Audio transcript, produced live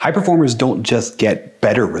High performers don't just get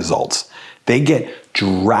better results, they get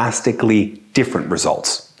drastically different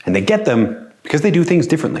results. And they get them because they do things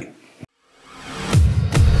differently.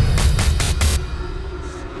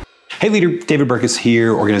 Hey leader, David Burkus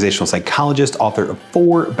here, organizational psychologist, author of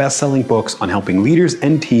 4 best-selling books on helping leaders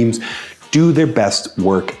and teams do their best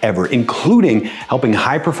work ever, including helping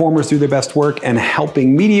high performers do their best work and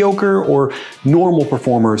helping mediocre or normal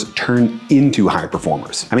performers turn into high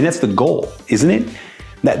performers. I mean, that's the goal, isn't it?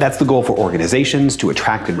 That's the goal for organizations, to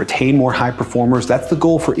attract and retain more high performers. That's the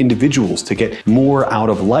goal for individuals, to get more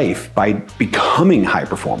out of life by becoming high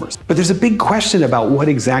performers. But there's a big question about what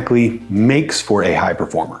exactly makes for a high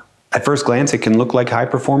performer. At first glance, it can look like high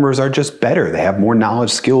performers are just better. They have more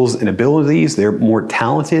knowledge, skills, and abilities. They're more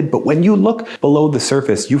talented. But when you look below the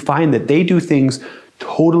surface, you find that they do things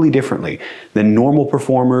totally differently than normal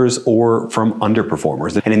performers or from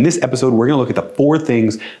underperformers. And in this episode, we're going to look at the 4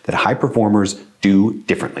 things that high performers do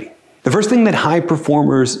differently. The first thing that high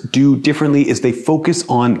performers do differently is they focus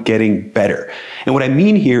on getting better. And what I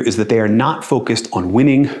mean here is that they are not focused on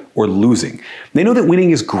winning or losing. They know that winning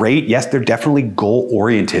is great. Yes, they're definitely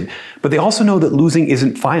goal-oriented, but they also know that losing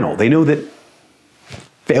isn't final. They know that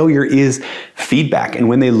failure is feedback, and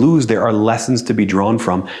when they lose, there are lessons to be drawn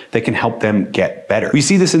from that can help them get better. We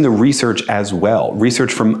see this in the research as well.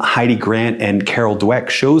 Research from Heidi Grant and Carol Dweck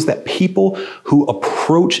shows that people who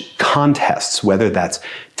approach contests, whether that's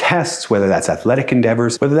tests, whether that's athletic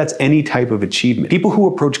endeavors, whether that's any type of achievement, people who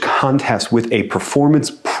approach contests with a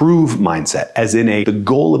performance-prove mindset, as in the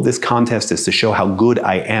goal of this contest is to show how good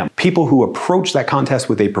I am. People who approach that contest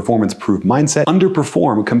with a performance-prove mindset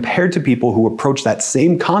underperform compared to people who approach that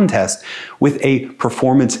same contest with a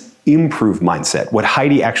performance-improve mindset, what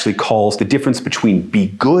Heidi actually calls the difference between be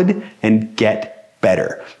good and get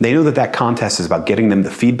better. They know that that contest is about getting them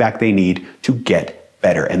the feedback they need to get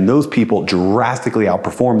better. And those people drastically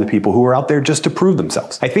outperform the people who are out there just to prove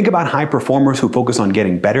themselves. I think about high performers who focus on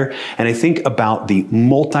getting better, and I think about the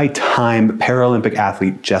multi-time Paralympic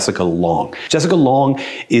athlete Jessica Long. Jessica Long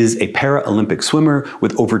is a Paralympic swimmer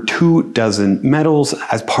with over 24 medals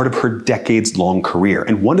as part of her decades-long career.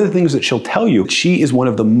 And one of the things that she'll tell you, she is one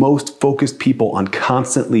of the most focused people on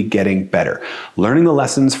constantly getting better, learning the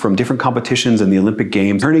lessons from different competitions in the Olympic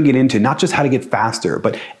Games, turning it into not just how to get faster,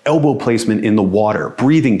 but elbow placement in the water,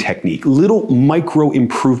 breathing technique, little micro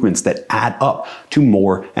improvements that add up to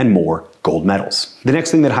more and more gold medals. The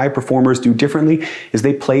next thing that high performers do differently is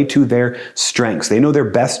they play to their strengths. They know their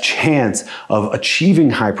best chance of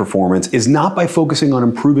achieving high performance is not by focusing on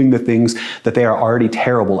improving the things that they are already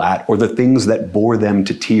terrible at or the things that bore them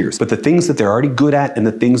to tears, but the things that they're already good at and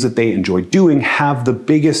the things that they enjoy doing have the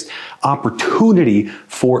biggest opportunity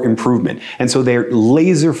for improvement. And so they're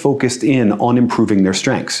laser focused in on improving their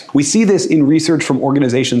strengths. We see this in research from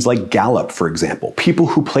organizations like Gallup, for example. People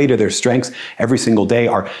who play to their strengths every single day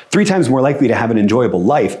are 3 times more likely to have an enjoyable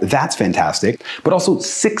life. That's fantastic. But also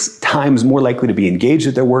 6 times more likely to be engaged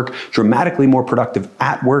at their work, dramatically more productive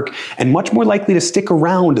at work, and much more likely to stick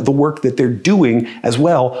around the work that they're doing as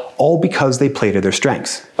well, all because they play to their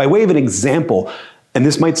strengths. By way of an example, and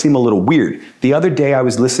this might seem a little weird, the other day I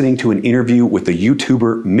was listening to an interview with the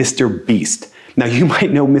YouTuber Mr. Beast. Now, you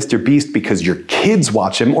might know Mr. Beast because your kids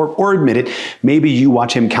watch him, or admit it, maybe you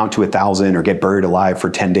watch him count to 1,000 or get buried alive for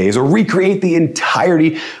 10 days or recreate the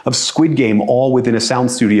entirety of Squid Game all within a sound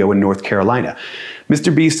studio in North Carolina.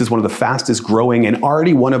 Mr. Beast is one of the fastest growing and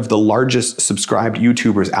already one of the largest subscribed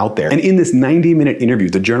YouTubers out there. And in this 90-minute interview,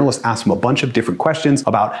 the journalist asked him a bunch of different questions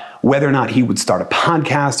about whether or not he would start a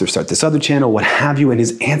podcast or start this other channel, what have you, and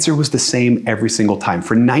his answer was the same every single time.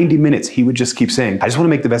 For 90 minutes, he would just keep saying, I just want to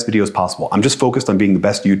make the best videos possible. I'm just focused on being the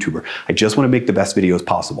best YouTuber. I just want to make the best videos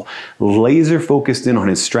possible. Laser focused in on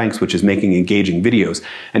his strengths, which is making engaging videos,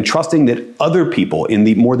 and trusting that other people in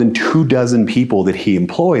the more than 24 people that he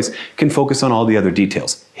employs can focus on all the other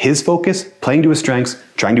details. His focus, playing to his strengths,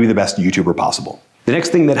 trying to be the best YouTuber possible. The next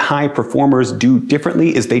thing that high performers do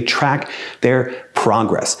differently is they track their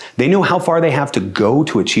progress. They know how far they have to go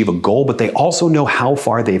to achieve a goal, but they also know how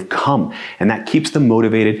far they've come, and that keeps them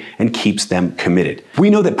motivated and keeps them committed.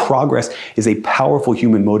 We know that progress is a powerful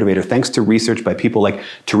human motivator thanks to research by people like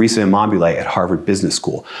Teresa Immobile at Harvard Business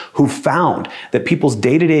School, who found that people's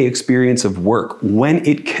day-to-day experience of work, when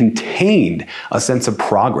it contained a sense of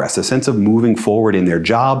progress, a sense of moving forward in their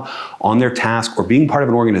job, on their task, or being part of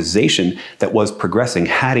an organization that was progressing,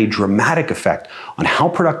 had a dramatic effect on how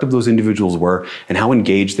productive those individuals were and how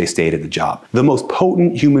engaged they stayed at the job. The most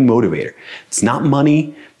potent human motivator. It's not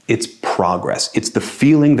money, It's progress. It's the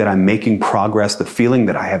feeling that I'm making progress, the feeling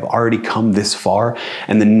that I have already come this far,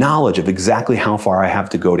 and the knowledge of exactly how far I have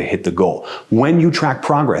to go to hit the goal. When you track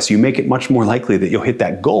progress, you make it much more likely that you'll hit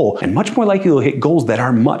that goal, and much more likely you'll hit goals that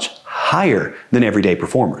are much higher than everyday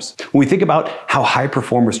performers. When we think about how high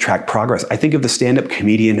performers track progress, I think of the stand-up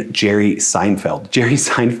comedian Jerry Seinfeld. Jerry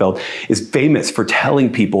Seinfeld is famous for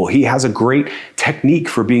telling people he has a great technique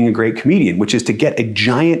for being a great comedian, which is to get a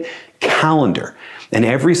giant calendar and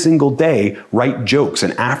every single day write jokes.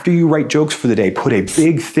 And after you write jokes for the day, put a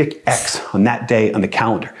big thick X on that day on the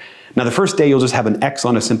calendar. Now, the first day you'll just have an X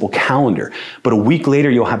on a simple calendar, but a week later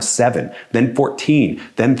you'll have 7, then 14,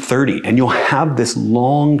 then 30, and you'll have this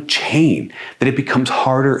long chain that it becomes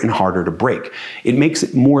harder and harder to break. It makes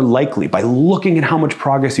it more likely, by looking at how much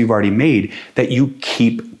progress you've already made, that you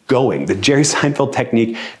keep going. The Jerry Seinfeld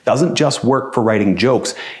technique doesn't just work for writing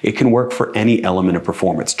jokes, it can work for any element of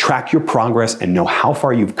performance. Track your progress and know how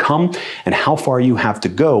far you've come and how far you have to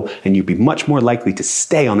go, and you'd be much more likely to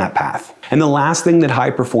stay on that path. And the last thing that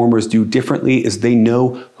high performers do differently is they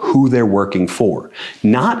know who they're working for,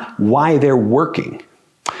 not why they're working.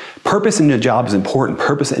 Purpose in a job is important.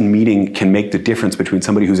 Purpose and meaning can make the difference between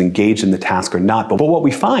somebody who's engaged in the task or not. But what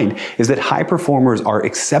we find is that high performers are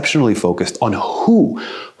exceptionally focused on who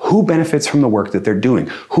benefits from the work that they're doing.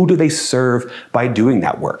 Who do they serve by doing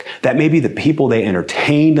that work? That may be the people they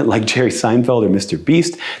entertain, like Jerry Seinfeld or Mr.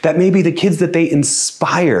 Beast. That may be the kids that they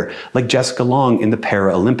inspire, like Jessica Long in the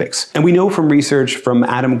Paralympics. And we know from research from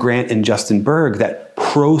Adam Grant and Justin Berg that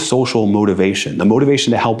pro-social motivation, the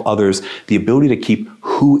motivation to help others, the ability to keep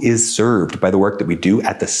who is served by the work that we do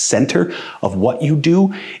at the center of what you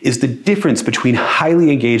do, is the difference between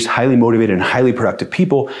highly engaged, highly motivated, and highly productive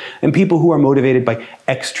people and people who are motivated by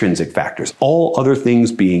extrinsic factors. All other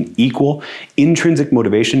things being equal, intrinsic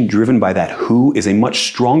motivation driven by that who is a much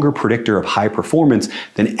stronger predictor of high performance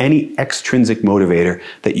than any extrinsic motivator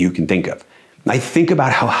that you can think of. I think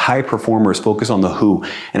about how high performers focus on the who,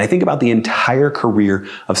 and I think about the entire career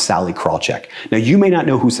of Sallie Krawcheck. Now, you may not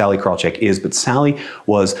know who Sallie Krawcheck is, but Sallie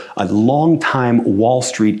was a longtime Wall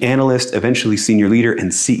Street analyst, eventually senior leader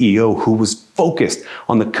and CEO, who was focused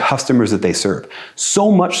on the customers that they serve.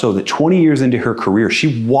 So much so that 20 years into her career,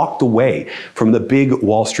 she walked away from the big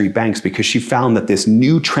Wall Street banks because she found that this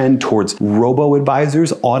new trend towards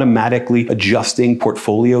robo-advisors automatically adjusting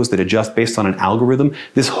portfolios that adjust based on an algorithm,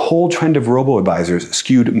 this whole trend of robo-advisors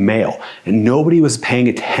skewed male, and nobody was paying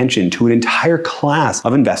attention to an entire class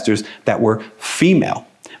of investors that were female.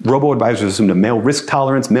 Robo-advisors assumed a male risk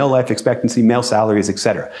tolerance, male life expectancy, male salaries,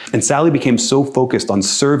 etc. And Sallie became so focused on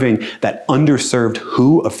serving that underserved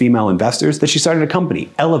who of female investors that she started a company,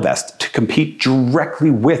 Ellevest, to compete directly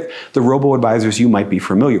with the robo-advisors you might be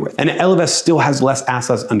familiar with. And Ellevest still has less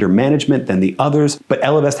assets under management than the others, but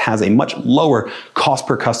Ellevest has a much lower cost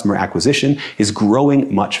per customer acquisition, is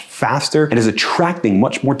growing much faster, and is attracting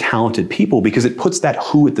much more talented people because it puts that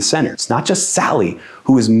who at the center. It's not just Sallie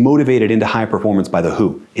who is motivated into high performance by the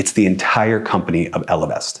who. It's the entire company of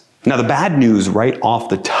Ellevest. Now, the bad news right off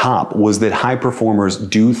the top was that high performers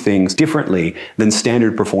do things differently than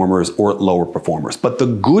standard performers or lower performers. But the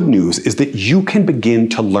good news is that you can begin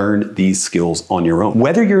to learn these skills on your own.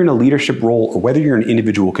 Whether you're in a leadership role or whether you're an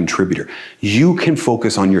individual contributor, you can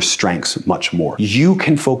focus on your strengths much more. You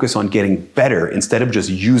can focus on getting better instead of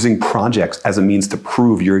just using projects as a means to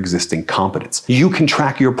prove your existing competence. You can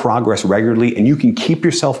track your progress regularly, and you can keep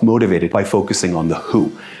yourself motivated by focusing on the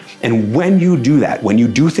who. And when you do that, when you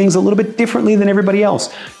do things a little bit differently than everybody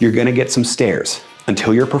else, you're gonna get some stares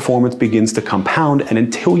until your performance begins to compound and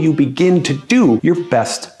until you begin to do your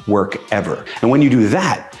best work ever. And when you do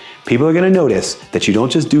that, people are gonna notice that you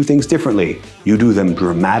don't just do things differently, you do them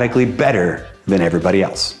dramatically better than everybody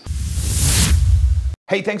else.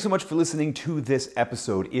 Hey, thanks so much for listening to this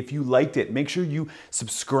episode. If you liked it, make sure you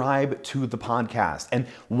subscribe to the podcast. And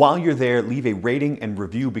while you're there, leave a rating and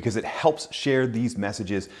review because it helps share these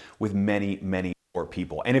messages with many, many more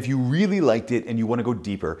people. And if you really liked it and you want to go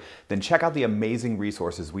deeper, then check out the amazing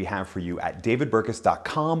resources we have for you at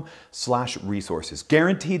davidburkus.com/resources.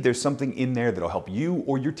 Guaranteed there's something in there that'll help you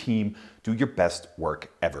or your team do your best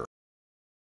work ever.